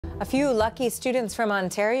A few lucky students from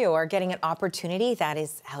Ontario are getting an opportunity that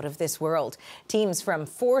is out of this world. Teams from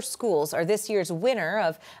 4 schools are this year's winner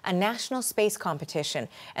of a national space competition,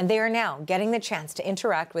 and they are now getting the chance to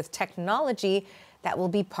interact with technology that will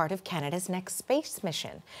be part of Canada's next space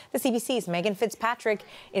mission. The CBC's Megan Fitzpatrick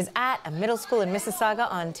is at a middle school in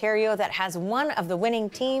Mississauga, Ontario that has one of the winning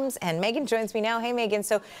teams, and Megan joins me now. Hey, Megan,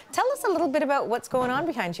 so tell us a little bit about what's going on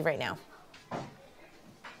behind you right now.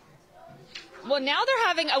 Well, now they're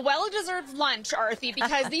having a well-deserved lunch, Arthi,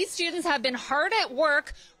 because these students have been hard at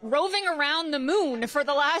work roving around the moon for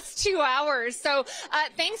the last 2 hours. So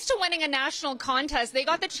thanks to winning a national contest, they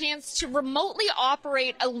got the chance to remotely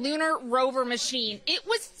operate a lunar rover machine. It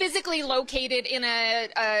was physically located in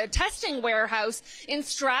a testing warehouse in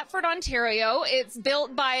Stratford, Ontario. It's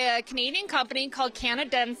built by a Canadian company called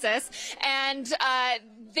Canadensis, and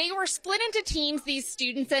they were split into teams, these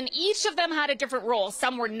students, and each of them had a different role.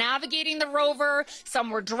 Some were navigating the rover, some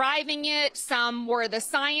were driving it, some were the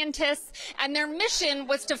scientists, and their mission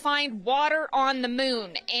was to find water on the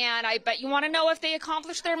moon. And I bet you want to know if they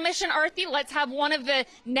accomplished their mission, Arthi. Let's have one of the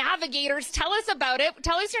navigators tell us about it.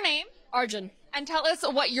 Tell us your name. Arjun. And tell us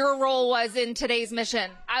what your role was in today's mission.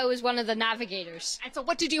 I was one of the navigators. And so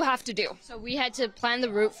what did you have to do? So we had to plan the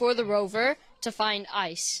route for the rover to find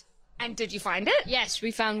ice. And did you find it? Yes, we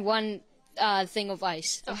found one thing of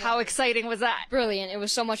ice. So how exciting was that? Brilliant. It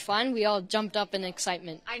was so much fun. We all jumped up in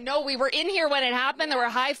excitement. I know, we were in here when it happened. There were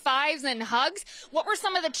high fives and hugs. What were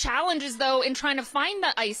some of the challenges, though, in trying to find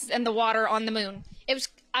the ice and the water on the moon?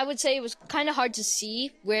 I would say it was kind of hard to see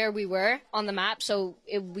where we were on the map, so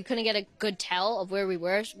we couldn't get a good tell of where we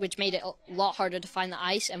were, which made it a lot harder to find the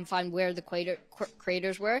ice and find where the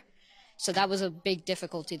craters were. So that was a big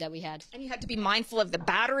difficulty that we had. And you had to be mindful of the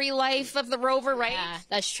battery life of the rover, right? Yeah,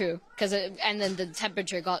 that's true. And then the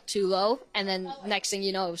temperature got too low, and then next thing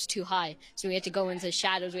you know, it was too high. So we had to go into the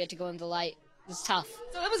shadows, we had to go into the light. It was tough.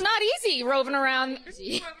 So it was not easy roving around.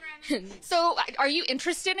 So are you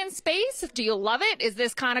interested in space? Do you love it? Is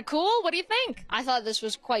this kind of cool? What do you think? I thought this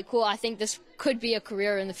was quite cool. I think this could be a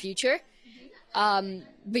career in the future.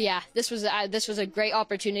 But yeah, this was a great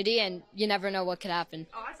opportunity, and you never know what could happen.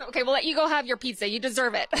 Awesome. Okay, we'll let you go have your pizza. You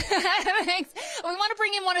deserve it. Thanks. We want to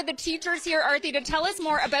bring in one of the teachers here, Arthi, to tell us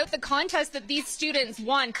more about the contest that these students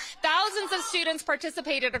won. Thousands of students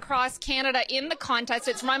participated across Canada in the contest.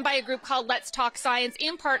 It's run by a group called Let's Talk Science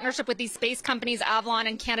in partnership with these space companies Avalon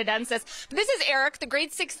and Canadensis. This is Eric, the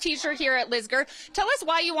grade 6 teacher here at Lisgar. Tell us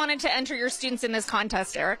why you wanted to enter your students in this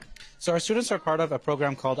contest, Eric. So our students are part of a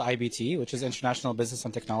program called IBT, which is International Business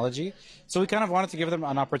and Technology. So we kind of wanted to give them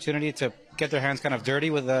an opportunity to get their hands kind of dirty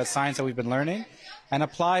with the science that we've been learning and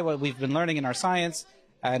apply what we've been learning in our science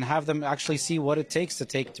and have them actually see what it takes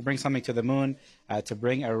to bring something to the moon, to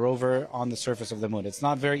bring a rover on the surface of the moon. It's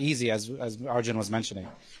not very easy, as Arjun was mentioning.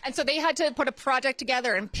 And so they had to put a project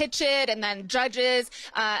together and pitch it, and then judges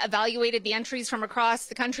evaluated the entries from across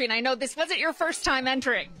the country. And I know this wasn't your first time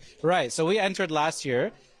entering. Right. So we entered last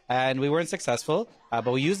year. And we weren't successful,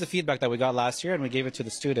 but we used the feedback that we got last year and we gave it to the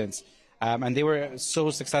students. And they were so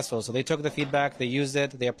successful. So they took the feedback, they used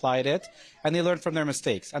it, they applied it, and they learned from their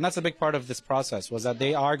mistakes. And that's a big part of this process, was that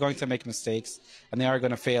they are going to make mistakes and they are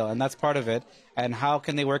going to fail. And that's part of it. And how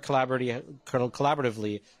can they work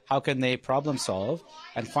collaboratively? How can they problem solve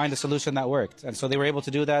and find a solution that worked? And so they were able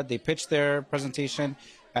to do that. They pitched their presentation.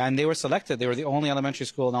 And they were selected. They were the only elementary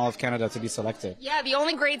school in all of Canada to be selected. Yeah, the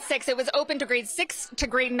only grade 6. It was open to grade 6 to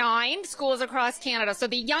grade 9 schools across Canada. So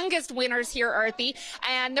the youngest winners here, Arthi.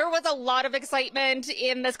 And there was a lot of excitement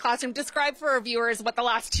in this classroom. Describe for our viewers what the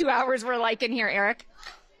last 2 hours were like in here, Eric.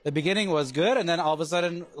 The beginning was good, and then all of a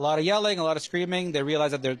sudden, a lot of yelling, a lot of screaming. They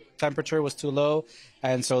realized that their temperature was too low,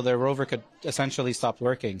 and so their rover could essentially stop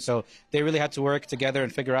working. So they really had to work together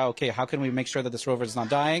and figure out, okay, how can we make sure that this rover is not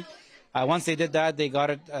dying? Once they did that, they got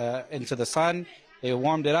it into the sun. They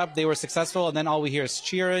warmed it up. They were successful. And then all we hear is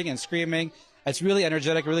cheering and screaming. It's really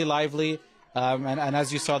energetic, really lively. And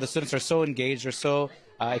as you saw, the students are so engaged. They're so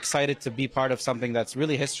excited to be part of something that's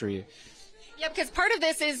really history. Yeah, because part of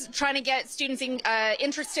this is trying to get students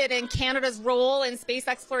interested in Canada's role in space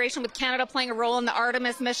exploration, with Canada playing a role in the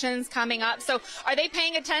Artemis missions coming up. So are they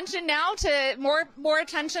paying attention now to more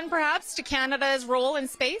attention, perhaps, to Canada's role in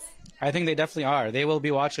space? I think they definitely are. They will be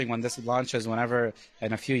watching when this launches, whenever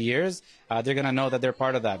in a few years. They're going to know that they're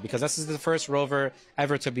part of that, because this is the first rover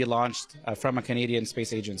ever to be launched from a Canadian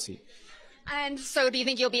space agency. And so do you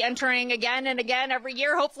think you'll be entering again and again every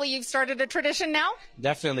year? Hopefully you've started a tradition now?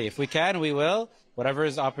 Definitely. If we can, we will. whatever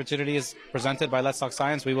opportunity is presented by Let's Talk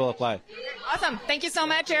Science, we will apply. Awesome. Thank you so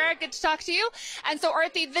much, Eric. Good to talk to you. And so,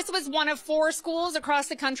 Arthi, this was one of 4 schools across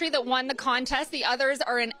the country that won the contest. The others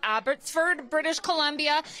are in Abbotsford, British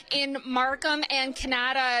Columbia, in Markham, and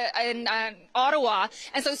Canada, and Ottawa.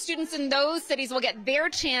 And so students in those cities will get their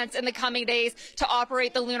chance in the coming days to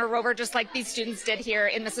operate the lunar rover, just like these students did here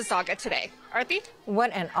in Mississauga today. Arthi?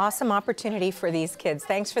 What an awesome opportunity for these kids.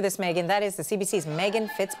 Thanks for this, Megan. That is the CBC's Megan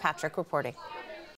Fitzpatrick reporting.